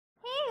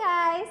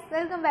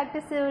Welcome back to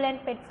civil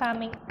and bed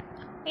farming.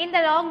 இந்த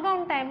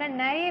lockdown டைமில்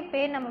நிறைய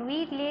பேர் நம்ம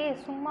வீட்லேயே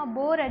சும்மா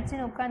போர்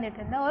அடிச்சுன்னு உட்காந்துட்டு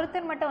இருந்தால்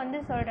ஒருத்தர் மட்டும் வந்து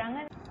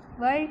சொல்கிறாங்க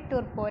வேர்ல்ட்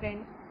டூர்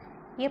போகிறேன்னு.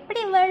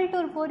 எப்படி வேர்ல்ட்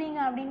டூர் போகிறீங்க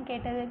அப்படின்னு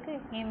கேட்டதுக்கு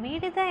என்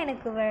வீடு தான்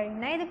எனக்கு வேர்ல்ட்,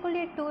 நான்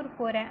இதுக்குள்ளேயே டூர்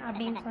போகிறேன்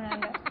அப்படின்னு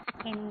சொன்னாங்க.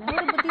 என்ன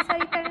ஒரு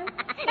புத்திசாலித்தனம்!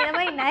 இந்த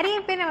மாதிரி நிறைய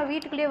பேர் நம்ம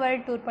வீட்டுக்குள்ளேயே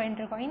வேர்ல்டு டூர்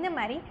பண்ணிட்டுருக்கோம். இந்த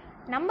மாதிரி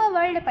நம்ம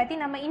வேர்ல்டை பற்றி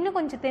நம்ம இன்னும்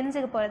கொஞ்சம்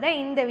தெரிஞ்சுக்க போகிறதா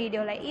இந்த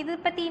வீடியோவில். இதை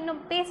பற்றி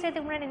இன்னும்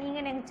பேசுகிறதுக்கு முன்னாடி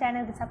நீங்கள் எங்கள்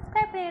சேனலுக்கு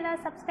சப்ஸ்கிரைப்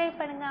பண்ணிடலாம். சப்ஸ்கிரைப்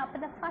பண்ணுங்கள். அப்போ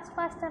தான்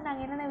ஃபாஸ்ட்டாக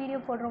நாங்கள் என்னென்ன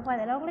வீடியோ போடுறோமோ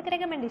அதெல்லாம் உங்களுக்கு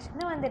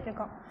ரெக்கமெண்டேஷன்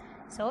வந்துட்டுருக்கோம்.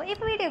 ஸோ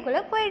இப்போ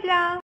வீடியோக்குள்ளே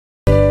போயிடலாம்.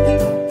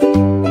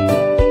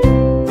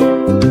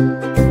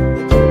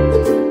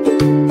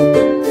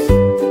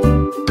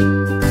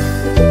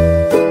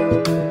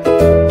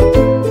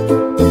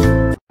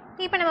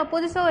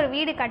 புதுசாக ஒரு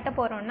வீடு கட்ட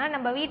போகிறோம்னா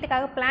நம்ம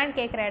வீட்டுக்காக பிளான்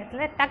கேட்குற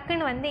இடத்துல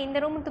டக்குன்னு வந்து இந்த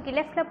ரூமை தூக்கி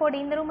லெஃப்ட்டில் போடு,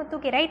 இந்த ரூமை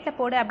தூக்கி ரைட்டில்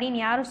போடு அப்படின்னு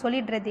யாரும்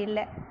சொல்லிடுறது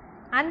இல்லை.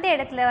 அந்த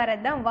இடத்துல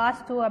வர்றது தான்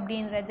வாஸ்து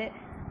அப்படின்றது.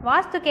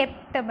 வாஸ்துக்கு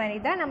ஏற்ற மாதிரி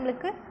தான்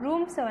நம்மளுக்கு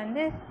ரூம்ஸை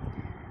வந்து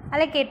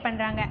அலோகேட்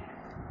பண்ணுறாங்க.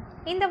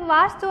 இந்த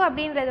வாஸ்து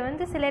அப்படின்றது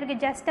வந்து சிலருக்கு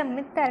ஜஸ்ட்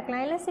மித்தாக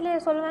இருக்கலாம், இல்லை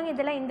சிலர் சொல்லுவாங்க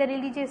இதெல்லாம் இந்த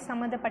ரிலீஜியஸ்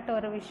சம்மந்தப்பட்ட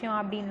ஒரு விஷயம்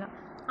அப்படின்லாம்.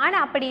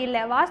 ஆனால் அப்படி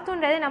இல்லை.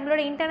 வாஸ்துன்றது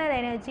நம்மளோட இன்டர்னல்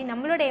எனர்ஜி,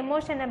 நம்மளோட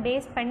எமோஷனை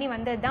பேஸ் பண்ணி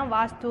வந்தது தான்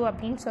வாஸ்து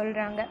அப்படின்னு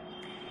சொல்கிறாங்க.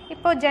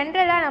 இப்போது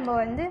ஜென்ரலாக நம்ம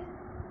வந்து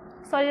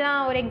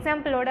சொல்லலாம் ஒரு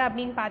எக்ஸாம்பிளோடு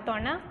அப்படின்னு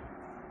பார்த்தோன்னா,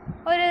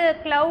 ஒரு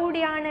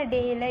க்ளவுடியான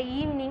டேயில்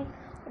ஈவினிங்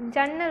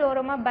ஜன்னல்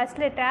ஓரமாக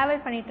பஸ்ஸில்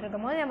ட்ராவல் பண்ணிகிட்டு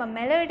இருக்கும்போது நம்ம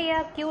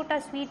மெலோடியாக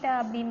க்யூட்டாக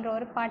ஸ்வீட்டாக அப்படின்ற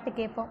ஒரு பாட்டு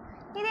கேட்போம்.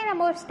 இதே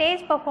நம்ம ஒரு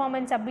ஸ்டேஜ்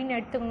பர்ஃபார்மன்ஸ் அப்படின்னு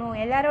எடுத்துக்கணும்,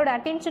 எல்லாரோட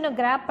அட்டென்ஷனை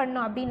கிராப்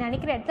பண்ணணும் அப்படின்னு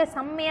நினைக்கிற இடத்துல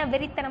செம்மையாக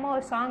வெறித்தனமாக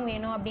ஒரு சாங்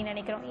வேணும் அப்படின்னு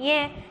நினைக்கிறோம்.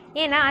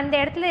 ஏன்னா அந்த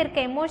இடத்துல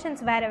இருக்க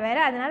எமோஷன்ஸ் வேறு,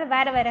 அதனால்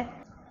வேறு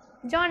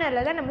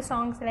ஜானரில் தான் நம்ம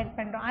சாங் செலக்ட்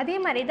பண்ணுறோம். அதே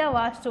மாதிரி தான்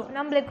வாஸ்து.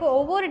 நம்மளுக்கு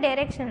ஒவ்வொரு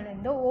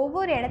டைரெக்ஷன்லேருந்தும்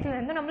ஒவ்வொரு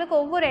இடத்துலேருந்தும் நம்மளுக்கு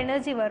ஒவ்வொரு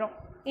எனர்ஜி வரும்.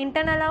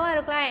 இன்டர்னலாகவும்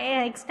இருக்கலாம்,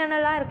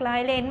 எக்ஸ்டர்னலாக இருக்கலாம்,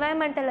 இல்லை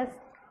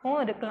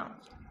என்வாயன்மெண்டலாகவும் இருக்கலாம்.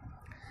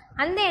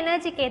 அந்த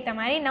எனர்ஜிக்கு ஏற்ற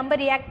மாதிரி நம்ம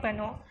ரியாக்ட்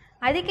பண்ணுவோம்.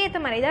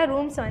 அதுக்கேற்ற மாதிரி தான்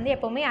ரூம்ஸ் வந்து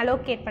எப்போவுமே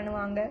அலோகேட்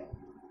பண்ணுவாங்க.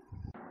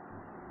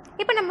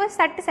 இப்போ நம்ம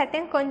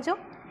சட்டுன்னு கொஞ்சம்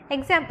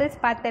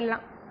எக்ஸாம்பிள்ஸ்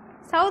பார்த்துடலாம்.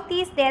 சவுத்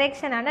ஈஸ்ட்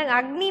டைரெக்ஷனான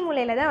அக்னி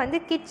மூலையில் தான் வந்து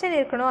கிச்சன்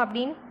இருக்கணும்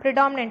அப்படின்னு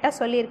ப்ரிடாமினண்ட்டாக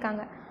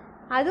சொல்லியிருக்காங்க.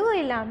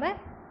 அதுவும் இல்லாமல்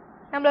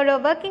நம்மளோட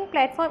ஒர்க்கிங்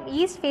பிளாட்ஃபார்ம்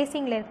ஈஸ்ட்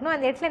ஃபேஸிங்கில் இருக்கணும்,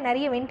 அந்த இடத்துல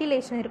நிறைய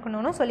வென்டிலேஷன்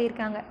இருக்கணும்னு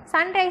சொல்லியிருக்காங்க.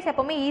 சன்ரைஸ்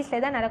எப்போவுமே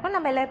ஈஸ்ட்டில் தான் நடக்கும்,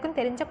 நம்ம எல்லாருக்கும்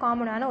தெரிஞ்ச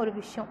காமனான ஒரு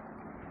விஷயம்.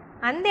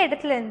 அந்த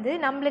இடத்துலேருந்து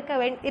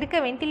நம்மளுக்கு இருக்க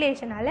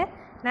வென்டிலேஷனால்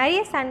நிறைய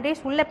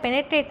சன்ரைஸ் உள்ளே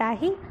பெனட்ரேட்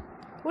ஆகி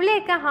உள்ளே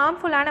இருக்க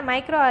ஹார்ம்ஃபுல்லான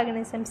மைக்ரோ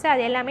ஆர்கானிசம்ஸு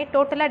அது எல்லாமே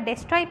டோட்டலாக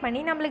டெஸ்ட்ராய்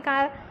பண்ணி நம்மளுக்கு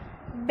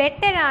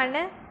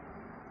பெட்டரான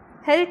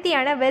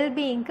ஹெல்த்தியான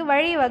வெல்பீயிங்க்கு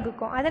வழி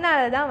வகுக்கும்.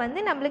 அதனால தான்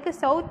வந்து நம்மளுக்கு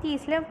சவுத்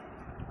ஈஸ்டில்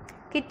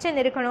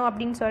கிச்சன் இருக்கணும்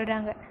அப்படின்னு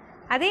சொல்கிறாங்க.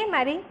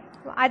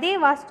 அதே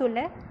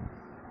வாஸ்துவில்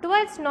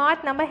டுவர்ட்ஸ்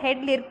நார்த் நம்ம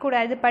ஹெட்டில்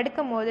இருக்கக்கூடாது,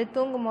 படுக்கும் போது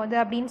தூங்கும் போது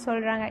அப்படின்னு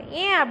சொல்கிறாங்க.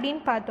 ஏன்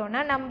அப்படின்னு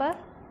பார்த்தோன்னா, நம்ம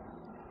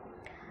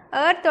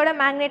எர்த்தோட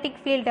மேக்னெட்டிக்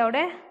ஃபீல்டோட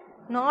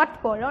நார்த்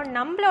போலும்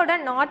நம்மளோட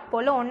நார்த்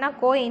போலும்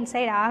ஒன்றா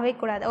இன்சைட் ஆகவே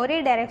கூடாது. ஒரே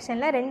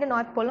டைரெக்ஷனில் ரெண்டு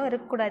நார்த் போலும்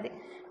இருக்கக்கூடாது.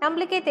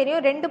 நம்மளுக்கே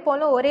தெரியும் ரெண்டு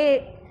போலும் ஒரே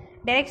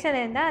டைரெக்ஷன்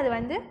இருந்தால் அது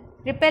வந்து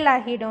ரிப்பெல்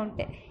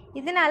ஆகிடும்ன்ட்டு.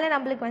 இதனால்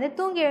நம்மளுக்கு வந்து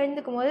தூங்கி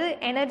எழுந்துக்கும் போது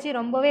எனர்ஜி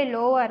ரொம்பவே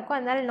லோவாக இருக்கும்.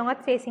 அதனால்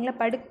நார்த் ஃபேஸிங்கில்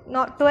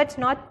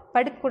டுவர்ட்ஸ் நார்த்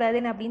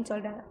படுக்கக்கூடாதுன்னு அப்படின்னு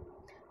சொல்கிறாங்க.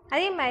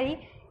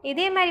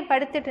 இதே மாதிரி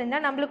படுத்துட்டு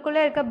இருந்தால்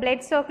நம்மளுக்குள்ளே இருக்க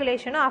பிளட்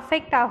சர்க்குலேஷனும்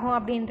அஃபெக்ட் ஆகும்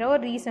அப்படின்ற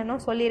ஒரு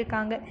ரீசனும்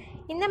சொல்லியிருக்காங்க.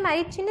 இந்த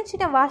மாதிரி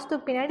சின்ன வாஸ்து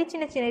பின்னாடி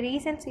சின்ன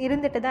ரீசன்ஸ்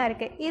இருந்துட்டு தான்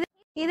இருக்குது.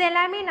 இது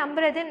எல்லாமே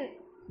நம்புறது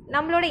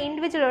நம்மளோட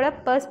இண்டிவிஜுவலோட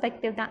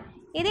பெர்ஸ்பெக்டிவ் தான்.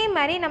 இதே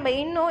மாதிரி நம்ம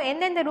இன்னும்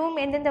எந்தெந்த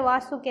ரூம் எந்தெந்த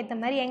வாஸ்துக்கு ஏற்ற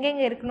மாதிரி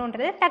எங்கெங்கே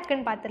இருக்கணுன்றதை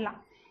டக்குன்னு பார்த்துடலாம்.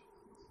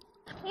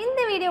 இந்த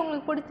வீடியோ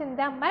உங்களுக்கு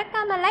பிடிச்சிருந்தா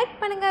மறக்காமல் லைக்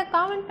பண்ணுங்கள்,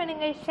 காமெண்ட்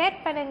பண்ணுங்கள், ஷேர்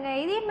பண்ணுங்கள்.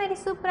 இதே மாதிரி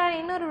சூப்பரான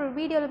இன்னொரு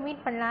வீடியோவில்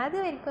மீட் பண்ணலாம். அது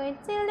வரைக்கும்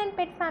children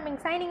bed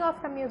farming signing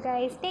off from you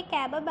guys. Take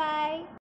care, by.